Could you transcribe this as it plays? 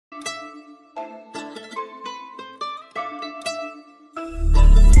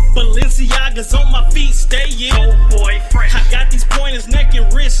Balenciagas on my feet, stay in. Oh boy, fresh. I got these pointers, neck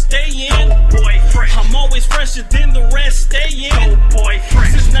and wrist, stay in. Oh boy, fresh. I'm always fresher than the rest, stay in. Oh boy,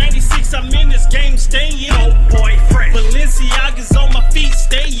 fresh. Since 96, I'm in this game, stay in. Oh boy, fresh. Balenciagas on my feet,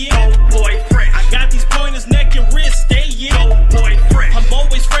 stay in. Oh boy, fresh. I got these pointers, neck and wrist, stay in. Oh boy, fresh. I'm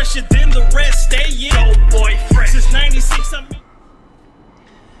always fresher than the rest, stay in. Oh boy, fresh. Since 96, I'm in.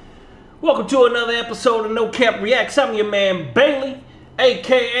 Welcome to another episode of No Cap Reacts. I'm your man Bailey,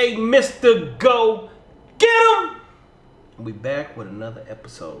 aka Mr. Go Get 'em. We back with another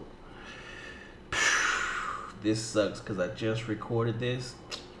episode. This sucks because I just recorded this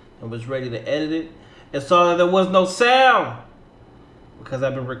and was ready to edit it and saw that there was no sound because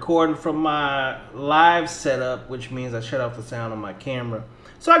I've been recording from my live setup, which means I shut off the sound on my camera.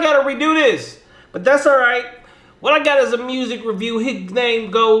 So I gotta redo this, but that's all right. What I got is a music review. He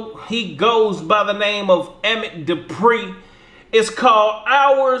goes by the name of Emmitt Dupree. It's called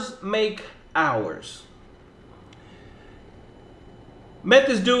Hours Make Hours. Met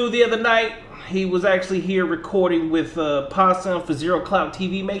this dude the other night. He was actually here recording with Possum for Zero Clout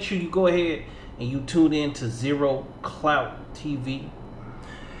TV. Make sure you go ahead and you tune in to Zero Clout TV.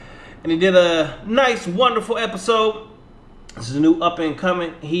 And he did a nice, wonderful episode. This is a new up and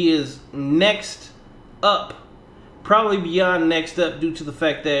coming. He is next up. Probably beyond next up due to the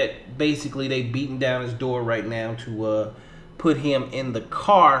fact that basically they beating down his door right now to put him in the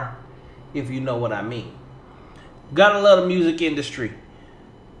car, if you know what I mean. Gotta love the music industry.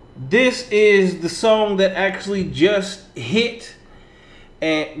 This is the song that actually just hit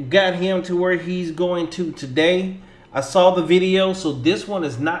and got him to where he's going to today. I saw the video, so this one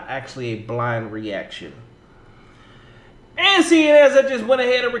is not actually a blind reaction. And seeing as I just went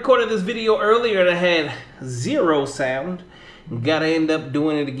ahead and recorded this video earlier that had zero sound, gotta end up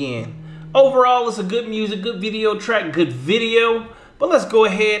doing it again. Overall, it's a good music, good video track, good video. But let's go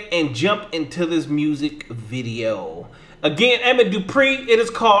ahead and jump into this music video. Again, Emmitt Dupree, it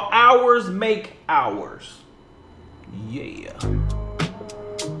is called Hours Make Hours. Yeah.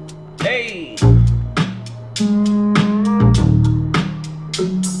 Hey.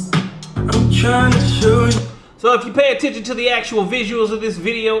 I'm trying to show you. So if you pay attention to the actual visuals of this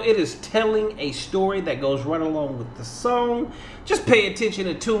video, it is telling a story that goes right along with the song. Just pay attention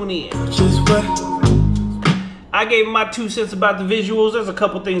and tune in. I gave my 2 cents about the visuals. There's a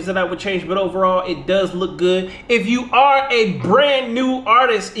couple things that I would change, but overall it does look good. If you are a brand new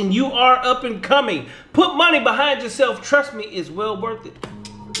artist and you are up and coming, put money behind yourself. Trust me, it's well worth it.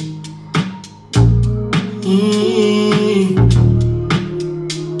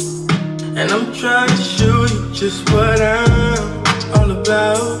 And I'm trying to show you just what I'm all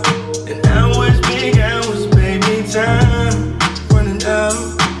about. And hours, big hours, baby, time running out.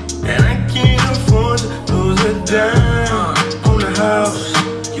 And I can't afford to lose a dime on the house.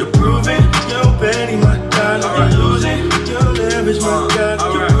 You're proving you're betting my dollar. You're losing your leverage, my God.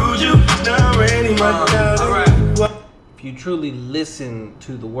 You proved you not ready, my dollar. If you truly listen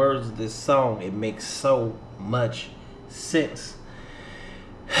to the words of this song, it makes so much sense.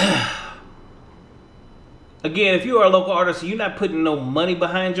 Again, if you are a local artist and you're not putting no money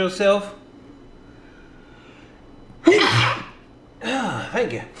behind yourself,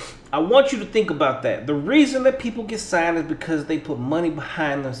 thank you. I want you to think about that. The reason that people get signed is because they put money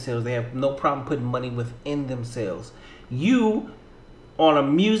behind themselves. They have no problem putting money within themselves. You, on a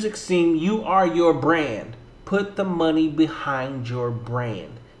music scene, you are your brand. Put the money behind your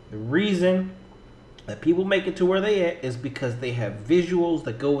brand. The reason that people make it to where they at is because they have visuals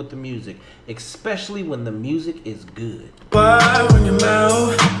that go with the music, especially when the music is good. Why run your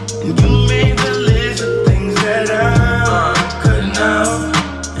mouth and you made the list of things that I'm cutting out,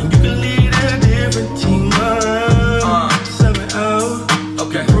 and you can lead a different team around, subbing out.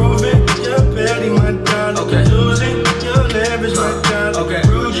 Okay. Prove it, you're betting my dollar. Okay. Losing your leverage, my dollar. Okay.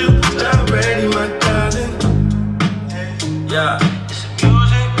 Prove you not ready, my darling. Yeah.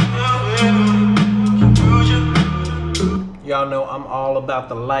 Y'all know I'm all about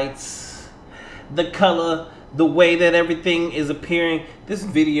the lights, the color, the way that everything is appearing. This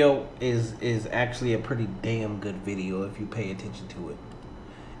video is actually a pretty damn good video if you pay attention to it.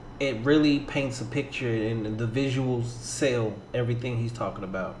 It really paints a picture and the visuals sell everything he's talking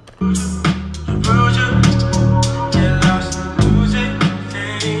about.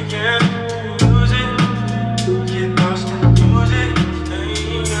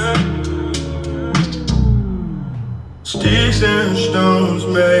 Sticks and stones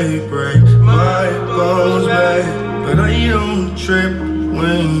may break my bones, babe, but I don't trip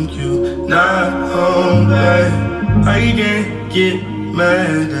when you not home, babe. I can't get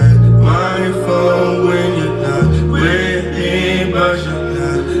mad at my phone when you're not with me, but you're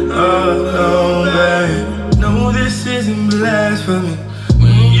not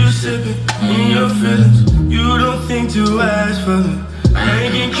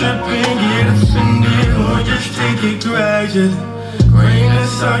can trip and get offended, or just take it gradually.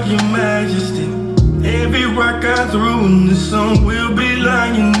 Greatness of your majesty. Every rock I throw in the song will be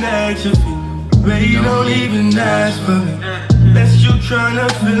lying at your feet. Baby, don't even ask for me. That's you tryna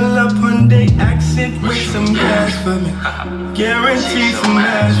fill up one day accent with some gas for me. Guarantee some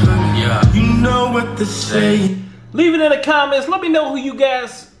ass for me. You know what to say. Leave it in the comments. Let me know who you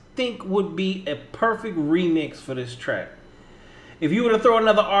guys think would be a perfect remix for this track. If you were to throw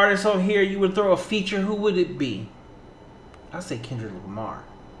another artist on here, you would throw a feature, who would it be? I say Kendrick Lamar.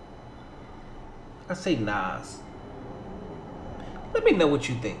 I say Nas. Let me know what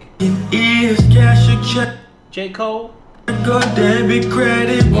you think. It is cash or check. J. Cole? Go debit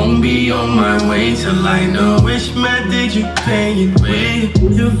credit won't be on my way till I know which method you paying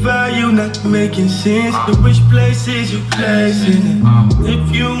with. Your value not making sense, but which places you placing it.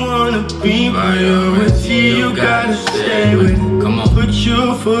 If you wanna be priority, you gotta stay with it. Come on, put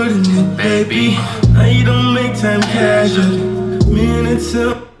your foot in it, baby. I don't make time casually. Minutes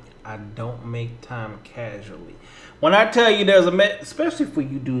up. I don't make time casually. When I tell you there's a especially for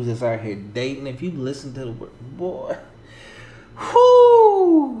you dudes that's out here dating, if you listen to the word, boy,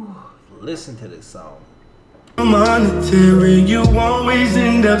 whoo, listen to this song. Monetary, you always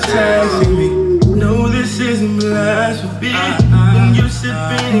end up taxing me. No, this isn't blasphemy. When you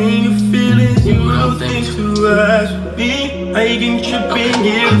sipping in your feelings, you don't think to ask for me. I can trip and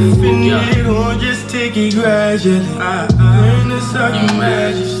get offended, or just take it gradually. Greatness of your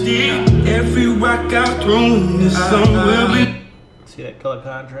majesty. Every rock I throw in this song will be. See that color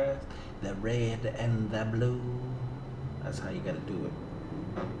contrast? The red and the blue. That's how you gotta do it.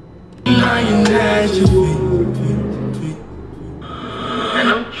 Lying at your feet. And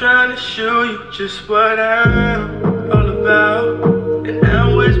I'm trying to show you just what I'm all about. And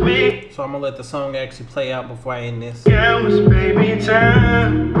now it's me. So I'm gonna let the song actually play out before I end this. Now it's baby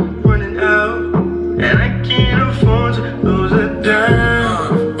time running out, and I can't afford to lose a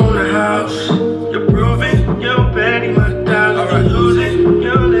dime on the house. You're proving you're betting my dollar. You're losing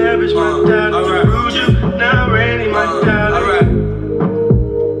your leverage, my dollar. To prove you not ready, my dollar.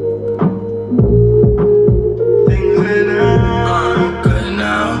 Things that I'm good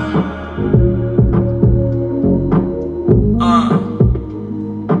now.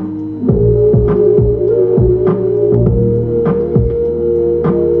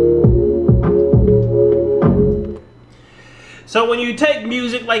 So when you take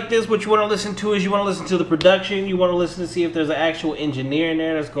music like this, what you want to listen to is you want to listen to the production. You want to listen to see if there's an actual engineer in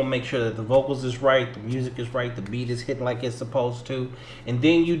there that's going to make sure that the vocals is right, the music is right, the beat is hitting like it's supposed to. And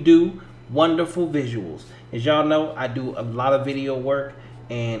then you do wonderful visuals. As y'all know, I do a lot of video work.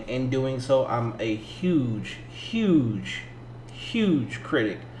 And in doing so, I'm a huge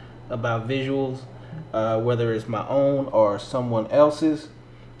critic about visuals, whether it's my own or someone else's.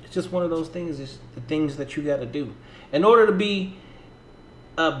 It's just one of those things. It's the things that you got to do. In order to be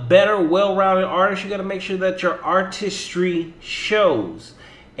a better, well-rounded artist, you got to make sure that your artistry shows.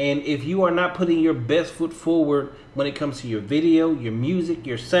 And if you are not putting your best foot forward when it comes to your video, your music,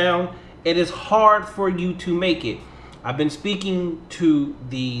 your sound, it is hard for you to make it. I've been speaking to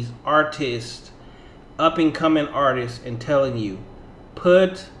these artists, up-and-coming artists, and telling you,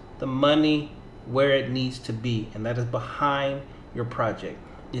 put the money where it needs to be, and that is behind your project.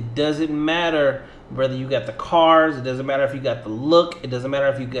 It doesn't matter whether you got the cars, it doesn't matter if you got the look, it doesn't matter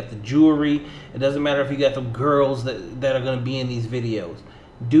if you got the jewelry, it doesn't matter if you got the girls that are going to be in these videos.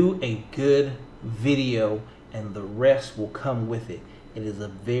 Do a good video and the rest will come with it. It is a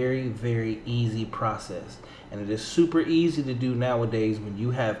very easy process, and it is super easy to do nowadays when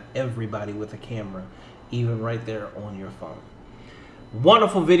you have everybody with a camera, even right there on your phone.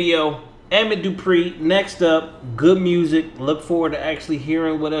 Wonderful video. Emmitt Dupree. Next up, good music. Look forward to actually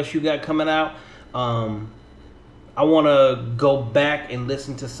hearing what else you got coming out. I want to go back and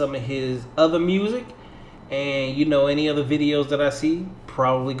listen to some of his other music, and you know, any other videos that I see,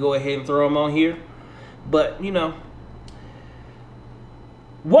 probably go ahead and throw them on here. But you know,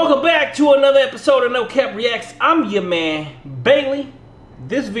 welcome back to another episode of No Cap Reacts. I'm your man Bailey.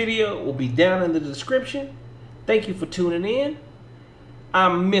 This video will be down in the description. Thank you for tuning in.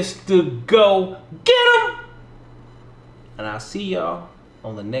 I'm Mr. Go Get 'em, and I'll see y'all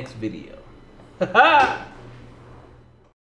on the next video. Ha ha!